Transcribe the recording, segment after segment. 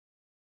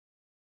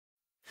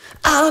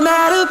I'm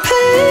at a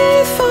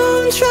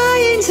payphone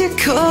trying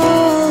to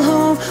call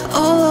home.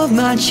 All of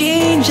my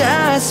change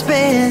I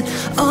spent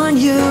on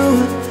you.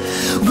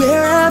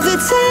 Where have the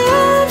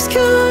times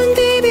gone,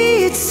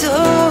 baby, it's so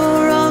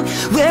wrong.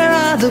 Where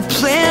are the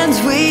plans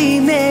we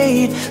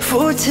made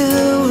for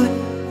two?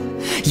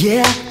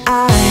 Yeah,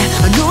 I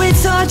know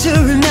it's hard to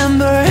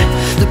remember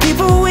the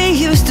people we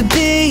used to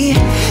be.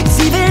 It's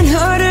even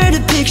harder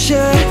to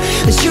picture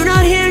that you're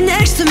not here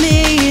next to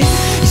me.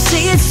 You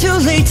say it's too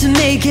late to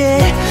make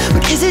it,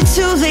 but is it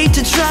too late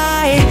to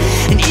try?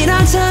 And in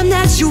our time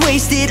that you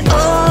wasted,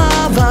 all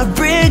of our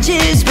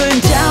bridges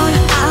burned down.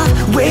 I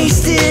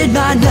wasted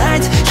my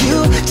nights,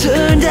 you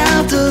turned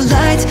out the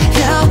lights.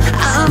 Now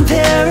I'm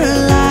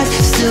paralyzed,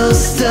 still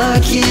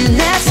stuck in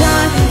that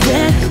time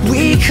when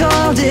we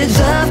called it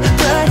love.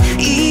 But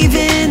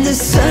even the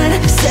sun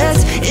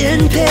sets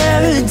in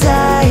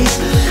paradise.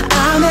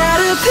 I'm at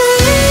a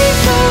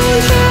payphone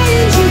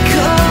trying to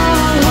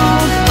call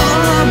home.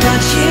 All of my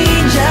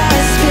change I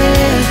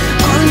spent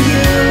on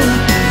you.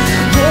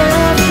 Where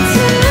are the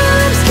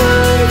times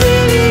gone,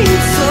 baby,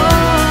 it's so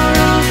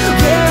wrong.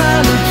 Where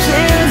are the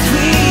plans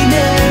we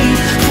made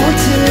for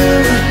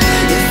two?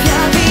 If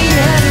happy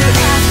ever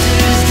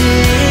afters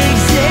did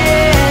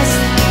exist,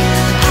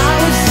 I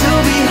would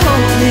still be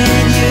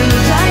holding you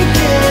like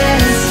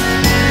this.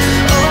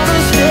 All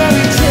those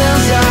fairy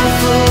tales are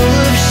full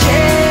of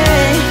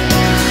shit.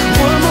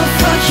 One more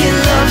fucking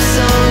love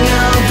song,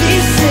 I'll be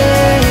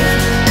sick.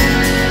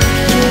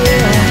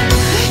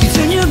 Yeah, you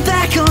turn your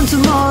back on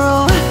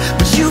tomorrow,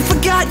 but you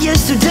forgot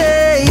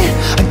yesterday.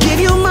 I gave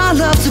you my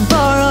love to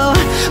borrow,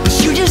 but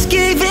you just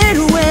gave it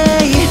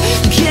away.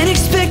 You can't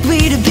expect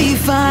me to be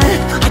fine,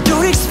 I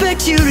don't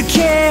expect you to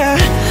care.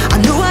 I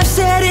know I've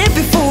said it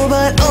before,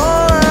 but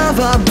all of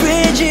our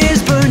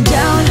bridges burned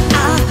down.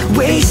 I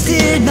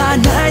wasted my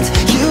nights,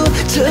 you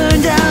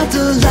turned out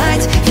the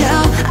lights.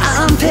 Now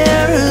I'm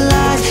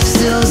paralyzed,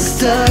 still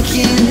stuck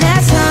in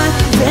that time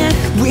when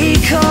we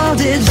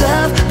called it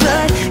love.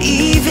 But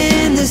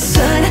even the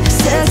sun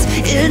sets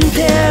in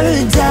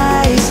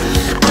paradise.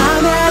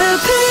 I'm at a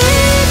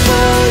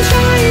payphone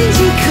trying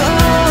to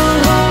call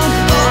home.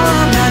 All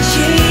of my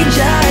change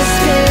I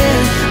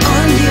spent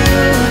on you.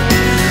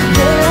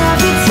 Where are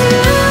the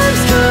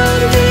times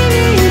gone,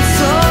 baby, it's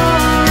so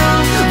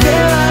wrong.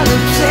 Where are the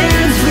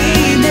plans we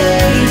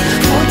made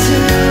for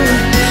two?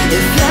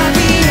 If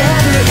happy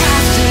ever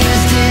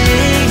afters did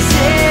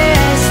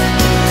exist,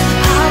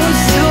 I would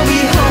still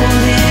be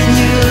holding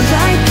you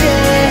like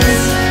this.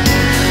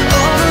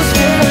 All those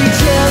fairy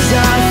tales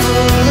are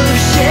full of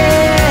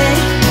shit.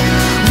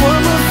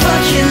 One more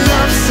fucking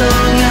love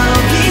song,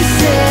 I'll be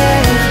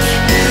sick.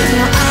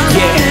 Now I'm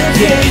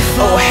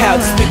Oh, how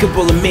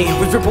despicable of me.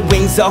 We rip our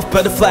wings off,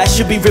 butterflies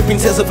should be ripping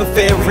tails of a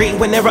fairy.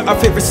 Whenever our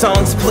favorite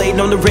songs played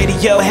on the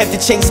radio, have to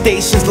change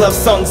stations, love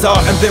songs are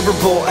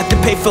unbearable. At the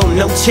payphone,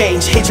 no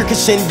change, hatred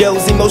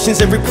crescendos,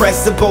 emotions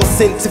irrepressible.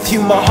 Sent to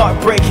fuel my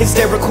heartbreak,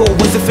 hysterical.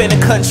 Was a fan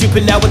of country,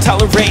 but now I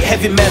tolerate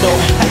heavy metal.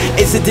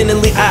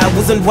 Incidentally, I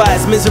was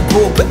unwise,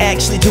 miserable, but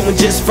actually doing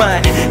just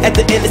fine. At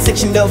the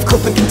intersection of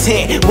cope and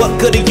content, what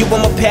good are you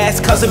on my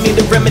past, causing me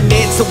to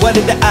reminisce? So what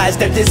are the odds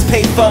that this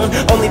payphone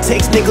only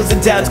takes nickels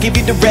and dimes? Give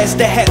you the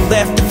rest I had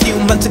left a few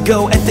months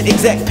ago at the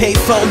exact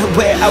payphone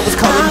where I was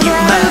calling you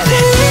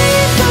mine.